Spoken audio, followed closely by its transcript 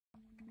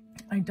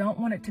I don't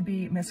want it to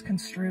be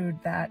misconstrued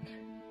that,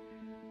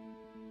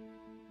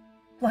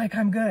 like,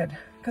 I'm good,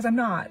 because I'm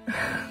not.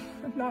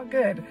 I'm not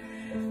good.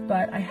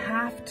 But I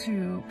have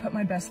to put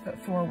my best foot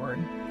forward.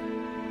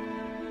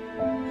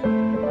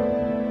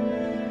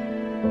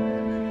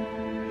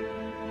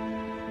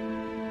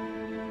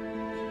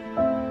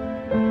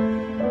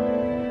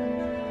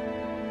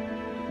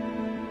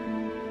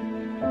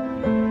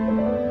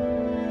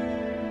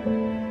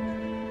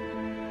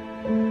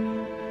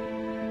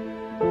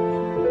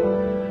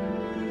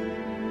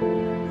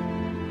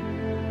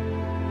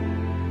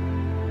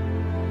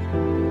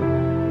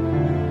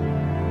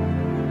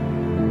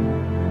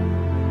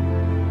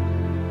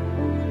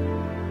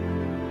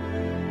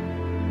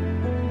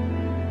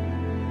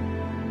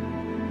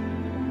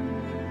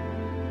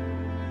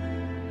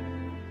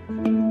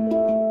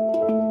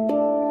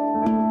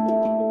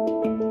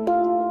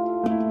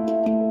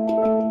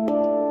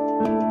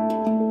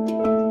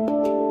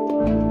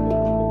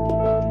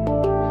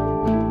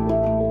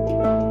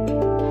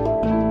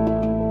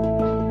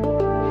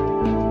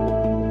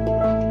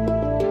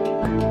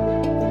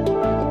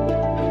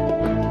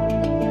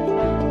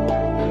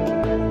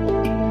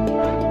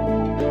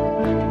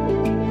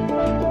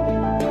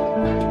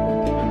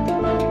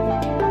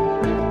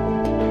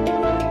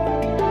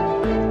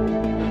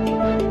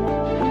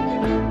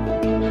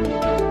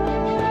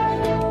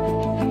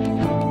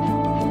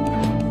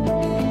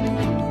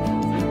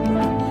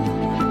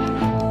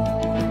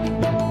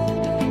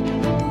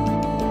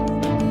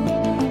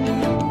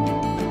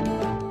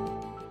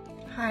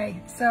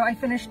 So I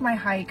finished my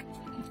hike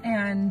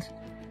and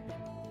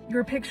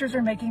your pictures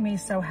are making me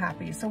so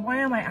happy. So why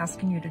am I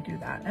asking you to do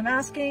that? I'm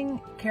asking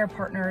care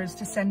partners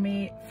to send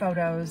me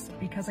photos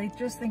because I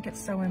just think it's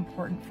so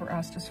important for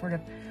us to sort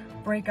of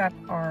break up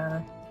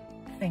our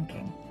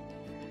thinking,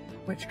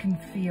 which can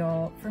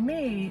feel, for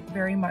me,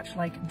 very much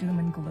like doom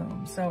and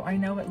gloom. So I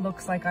know it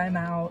looks like I'm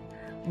out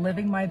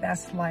living my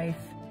best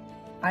life.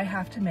 I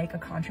have to make a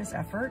conscious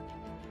effort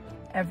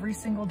every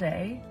single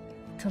day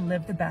to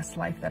live the best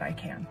life that I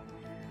can.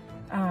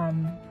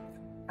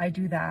 I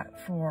do that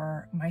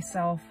for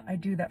myself. I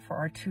do that for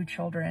our 2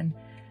 children.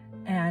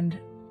 And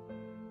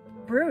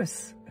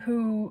Bruce,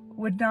 who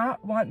would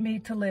not want me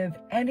to live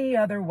any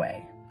other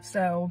way.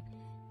 So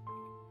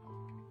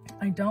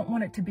I don't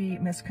want it to be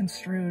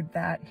misconstrued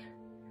that,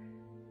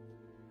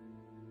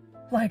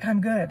 like,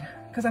 I'm good,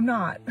 because I'm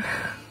not.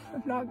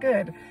 I'm not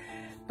good.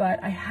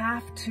 But I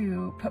have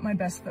to put my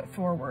best foot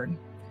forward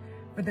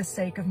for the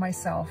sake of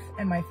myself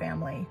and my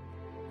family,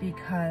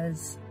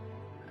 because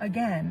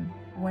again,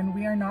 when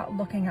we are not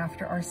looking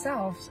after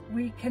ourselves,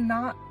 we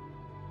cannot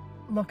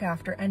look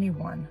after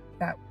anyone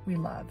that we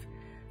love.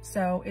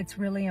 So it's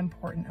really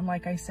important. And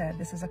like I said,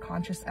 this is a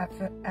conscious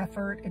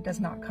effort. It does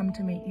not come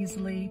to me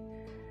easily.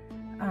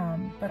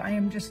 But I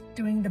am just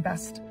doing the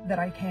best that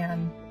I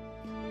can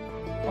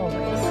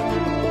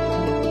always.